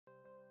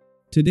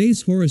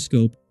Today's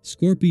horoscope,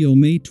 Scorpio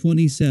May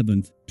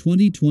 27th,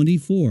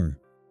 2024.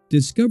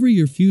 Discover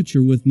your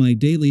future with my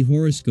daily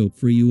horoscope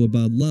for you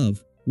about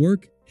love,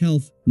 work,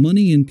 health,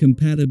 money and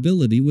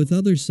compatibility with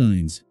other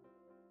signs.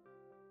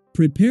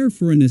 Prepare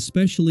for an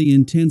especially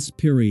intense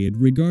period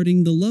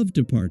regarding the love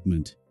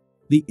department.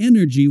 The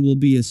energy will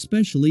be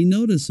especially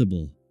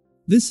noticeable.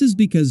 This is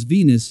because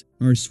Venus,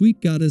 our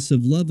sweet goddess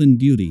of love and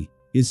beauty,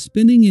 is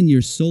spinning in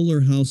your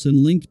solar house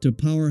and linked to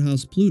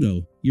powerhouse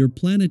Pluto, your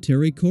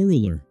planetary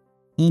co-ruler.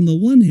 On the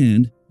one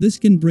hand, this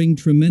can bring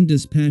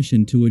tremendous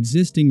passion to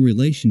existing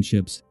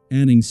relationships,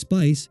 adding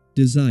spice,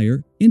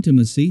 desire,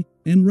 intimacy,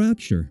 and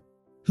rapture.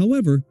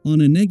 However, on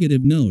a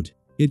negative note,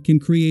 it can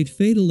create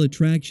fatal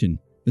attraction,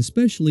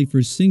 especially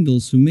for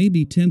singles who may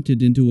be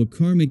tempted into a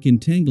karmic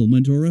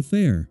entanglement or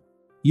affair.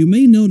 You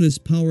may notice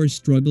power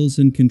struggles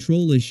and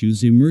control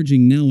issues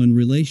emerging now in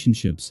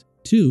relationships,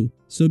 too,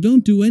 so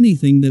don't do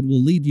anything that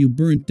will leave you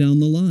burnt down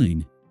the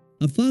line.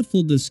 A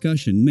thoughtful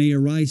discussion may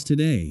arise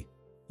today.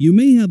 You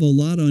may have a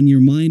lot on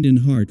your mind and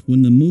heart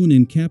when the moon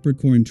in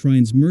Capricorn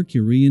trines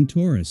Mercury in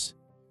Taurus.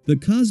 The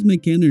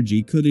cosmic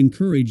energy could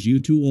encourage you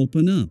to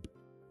open up.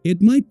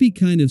 It might be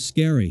kind of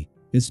scary,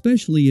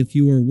 especially if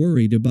you are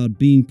worried about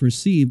being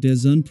perceived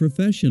as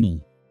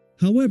unprofessional.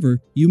 However,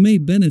 you may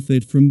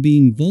benefit from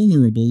being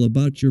vulnerable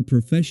about your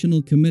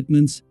professional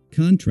commitments,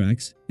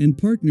 contracts, and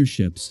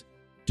partnerships.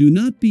 Do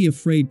not be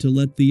afraid to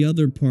let the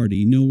other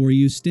party know where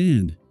you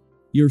stand.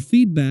 Your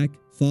feedback,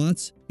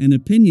 thoughts, and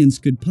opinions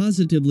could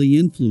positively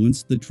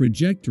influence the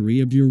trajectory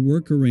of your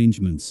work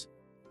arrangements.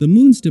 The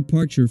moon's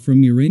departure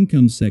from your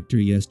income sector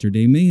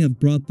yesterday may have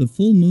brought the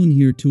full moon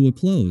here to a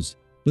close,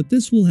 but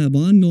this will have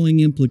ongoing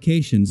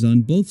implications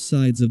on both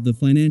sides of the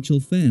financial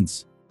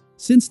fence.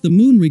 Since the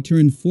moon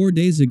returned 4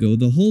 days ago,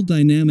 the whole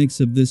dynamics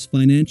of this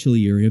financial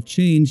year have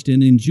changed,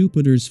 and in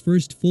Jupiter's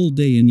first full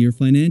day in your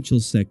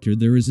financial sector,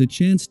 there is a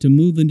chance to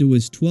move into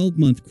his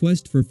 12-month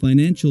quest for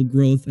financial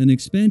growth and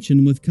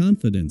expansion with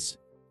confidence.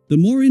 The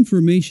more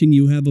information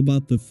you have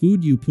about the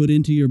food you put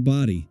into your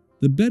body,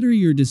 the better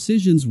your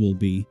decisions will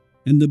be,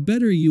 and the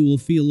better you will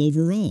feel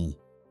overall.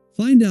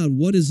 Find out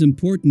what is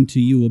important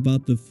to you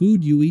about the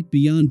food you eat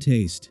beyond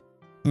taste.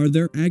 Are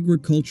there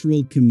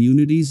agricultural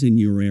communities in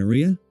your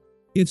area?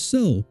 If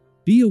so,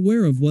 be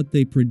aware of what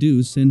they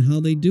produce and how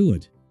they do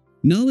it.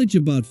 Knowledge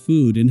about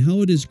food and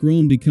how it is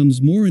grown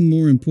becomes more and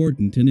more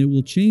important, and it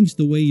will change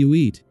the way you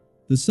eat,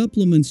 the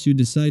supplements you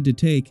decide to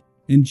take,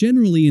 and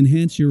generally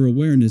enhance your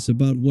awareness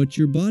about what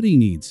your body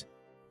needs.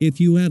 If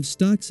you have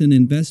stocks and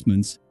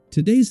investments,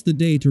 today's the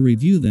day to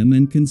review them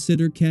and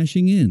consider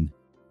cashing in.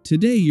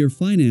 Today your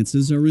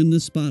finances are in the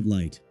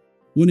spotlight.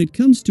 When it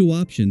comes to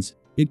options,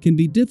 it can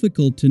be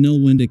difficult to know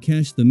when to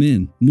cash them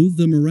in, move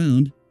them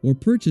around, or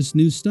purchase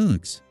new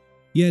stocks.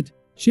 Yet,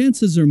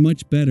 chances are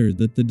much better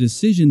that the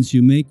decisions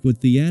you make with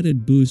the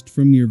added boost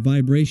from your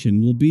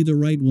vibration will be the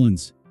right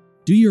ones.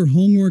 Do your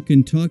homework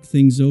and talk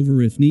things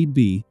over if need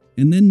be,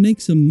 and then make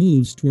some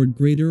moves toward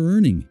greater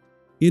earning.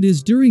 It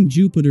is during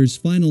Jupiter's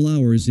final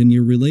hours in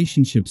your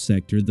relationship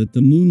sector that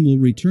the moon will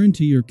return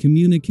to your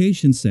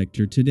communication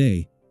sector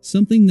today,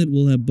 something that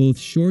will have both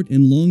short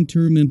and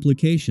long-term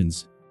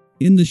implications.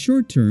 In the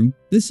short term,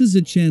 this is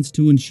a chance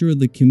to ensure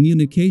the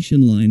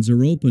communication lines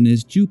are open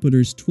as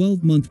Jupiter's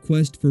 12-month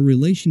quest for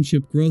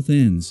relationship growth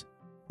ends.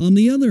 On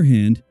the other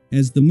hand,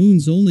 as the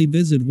moon's only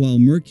visit while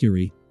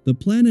Mercury, the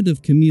planet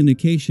of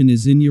communication,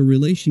 is in your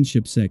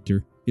relationship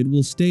sector, it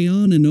will stay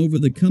on and over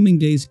the coming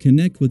days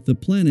connect with the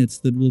planets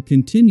that will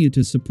continue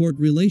to support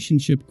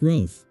relationship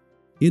growth.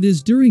 It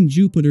is during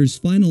Jupiter's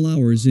final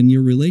hours in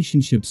your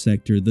relationship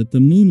sector that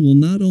the moon will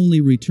not only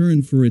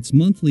return for its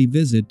monthly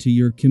visit to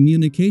your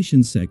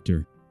communication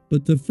sector,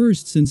 but the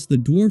first since the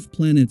dwarf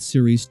planet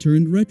Ceres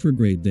turned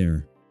retrograde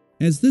there.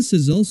 As this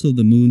is also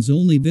the moon's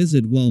only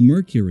visit while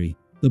Mercury,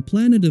 the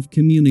planet of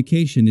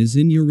communication, is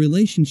in your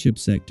relationship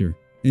sector.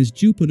 As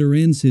Jupiter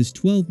ends his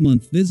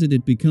 12-month visit,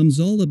 it becomes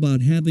all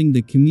about having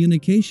the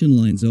communication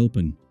lines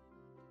open.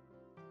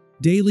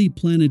 Daily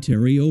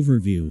Planetary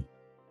Overview.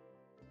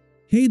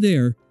 Hey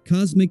there,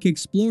 Cosmic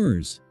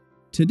Explorers!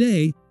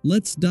 Today,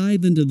 let's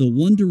dive into the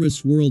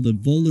wondrous world of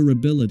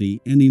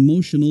vulnerability and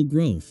emotional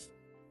growth.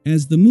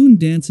 As the moon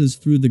dances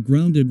through the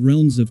grounded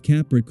realms of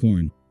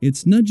Capricorn,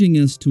 it's nudging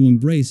us to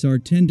embrace our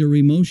tender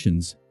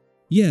emotions.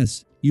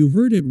 Yes, you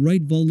heard it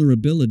right,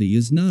 vulnerability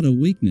is not a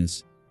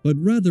weakness, but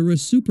rather a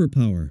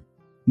superpower.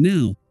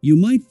 Now, you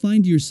might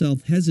find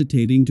yourself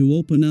hesitating to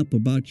open up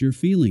about your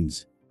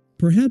feelings.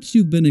 Perhaps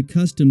you've been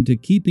accustomed to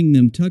keeping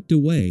them tucked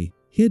away,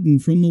 hidden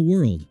from the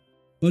world.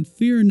 But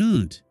fear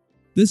not.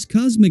 This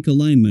cosmic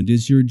alignment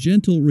is your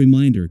gentle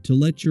reminder to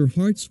let your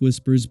heart's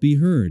whispers be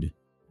heard.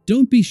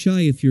 Don't be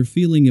shy if you're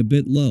feeling a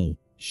bit low.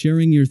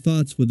 Sharing your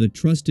thoughts with a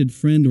trusted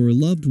friend or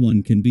loved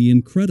one can be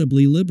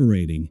incredibly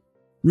liberating.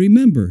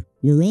 Remember,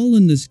 we're all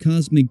in this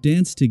cosmic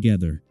dance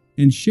together,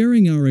 and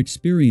sharing our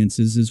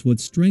experiences is what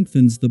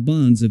strengthens the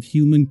bonds of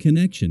human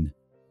connection.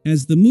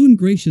 As the moon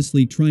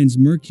graciously trines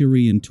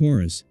Mercury in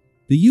Taurus,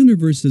 the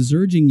universe is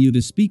urging you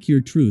to speak your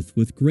truth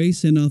with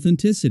grace and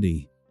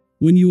authenticity.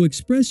 When you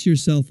express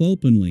yourself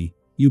openly,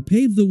 you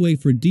pave the way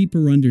for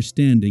deeper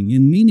understanding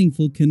and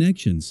meaningful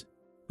connections.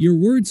 Your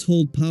words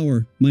hold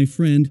power, my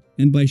friend,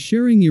 and by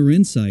sharing your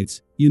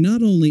insights, you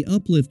not only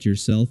uplift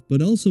yourself but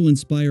also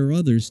inspire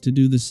others to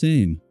do the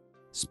same.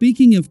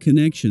 Speaking of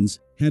connections,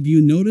 have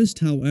you noticed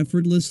how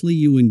effortlessly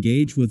you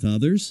engage with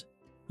others?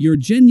 Your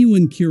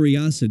genuine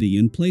curiosity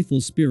and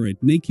playful spirit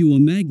make you a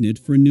magnet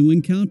for new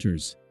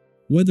encounters.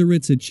 Whether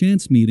it's a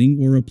chance meeting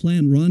or a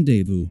planned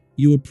rendezvous,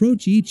 you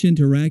approach each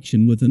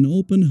interaction with an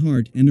open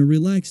heart and a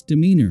relaxed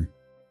demeanor.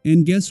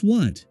 And guess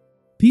what?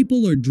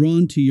 People are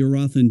drawn to your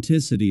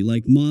authenticity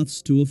like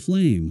moths to a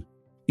flame.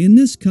 In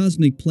this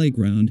cosmic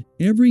playground,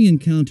 every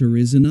encounter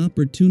is an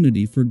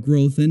opportunity for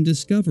growth and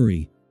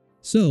discovery.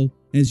 So,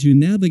 as you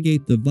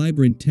navigate the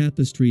vibrant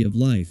tapestry of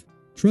life,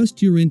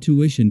 trust your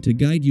intuition to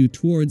guide you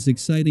towards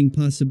exciting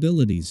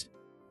possibilities.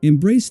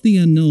 Embrace the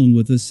unknown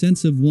with a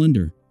sense of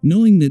wonder,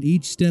 knowing that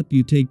each step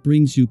you take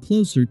brings you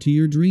closer to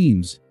your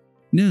dreams.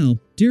 Now,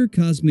 dear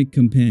cosmic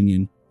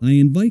companion, I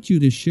invite you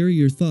to share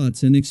your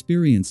thoughts and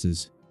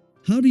experiences.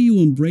 How do you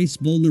embrace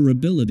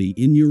vulnerability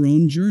in your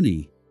own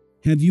journey?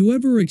 Have you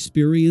ever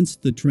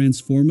experienced the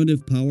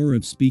transformative power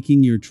of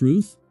speaking your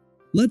truth?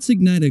 Let's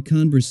ignite a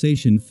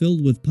conversation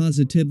filled with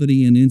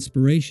positivity and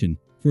inspiration,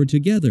 for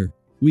together,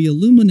 we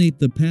illuminate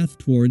the path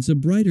towards a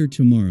brighter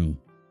tomorrow.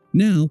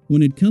 Now,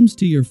 when it comes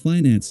to your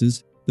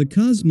finances, the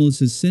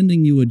cosmos is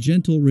sending you a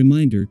gentle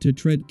reminder to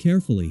tread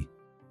carefully.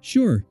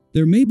 Sure,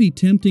 there may be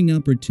tempting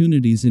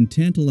opportunities and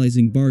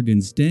tantalizing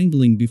bargains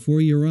dangling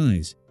before your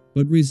eyes,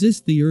 but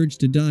resist the urge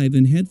to dive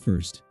in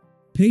headfirst.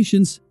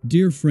 Patience,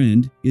 dear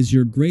friend, is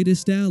your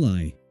greatest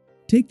ally.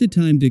 Take the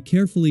time to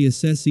carefully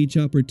assess each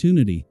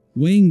opportunity,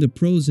 weighing the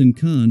pros and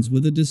cons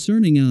with a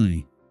discerning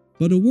eye.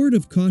 But a word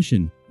of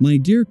caution, my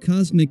dear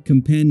cosmic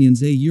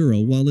companions,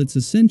 while it's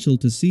essential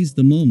to seize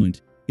the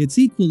moment, it's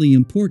equally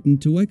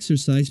important to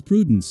exercise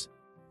prudence.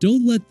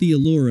 Don't let the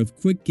allure of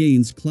quick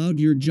gains cloud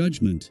your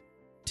judgment.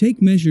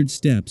 Take measured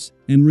steps,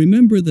 and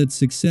remember that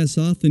success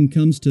often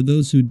comes to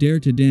those who dare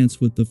to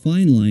dance with the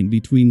fine line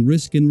between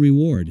risk and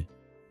reward.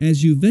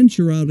 As you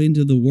venture out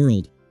into the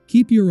world,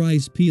 keep your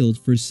eyes peeled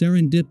for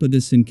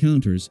serendipitous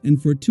encounters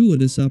and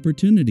fortuitous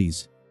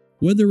opportunities.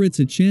 Whether it's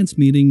a chance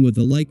meeting with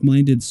a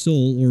like-minded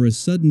soul or a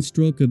sudden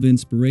stroke of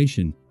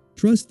inspiration,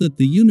 trust that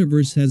the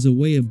universe has a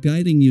way of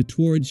guiding you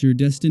towards your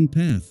destined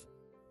path.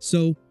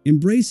 So,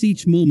 embrace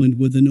each moment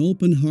with an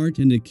open heart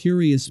and a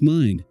curious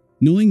mind,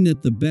 knowing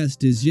that the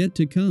best is yet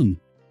to come.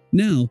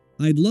 Now,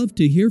 I'd love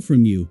to hear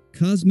from you,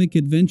 cosmic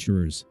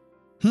adventurers.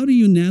 How do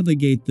you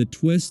navigate the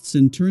twists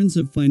and turns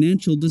of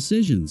financial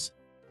decisions?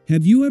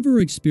 Have you ever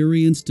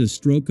experienced a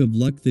stroke of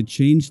luck that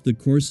changed the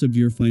course of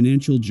your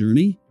financial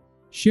journey?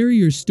 Share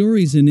your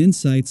stories and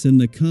insights in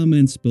the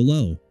comments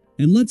below,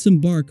 and let's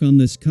embark on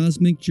this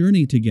cosmic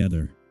journey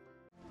together.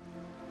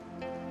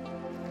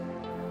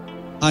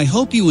 I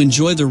hope you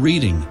enjoy the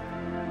reading.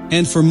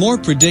 And for more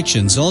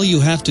predictions, all you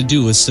have to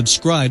do is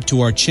subscribe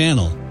to our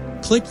channel,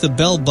 click the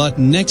bell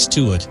button next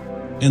to it,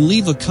 and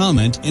leave a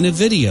comment in a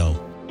video.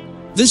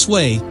 This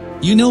way,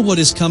 you know what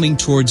is coming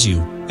towards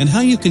you, and how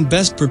you can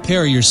best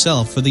prepare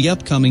yourself for the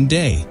upcoming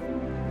day.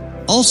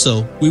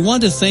 Also, we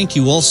want to thank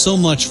you all so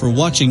much for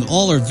watching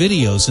all our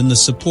videos and the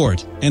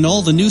support, and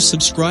all the new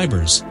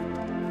subscribers.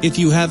 If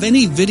you have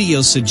any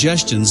video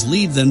suggestions,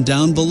 leave them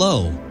down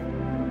below.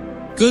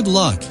 Good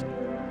luck!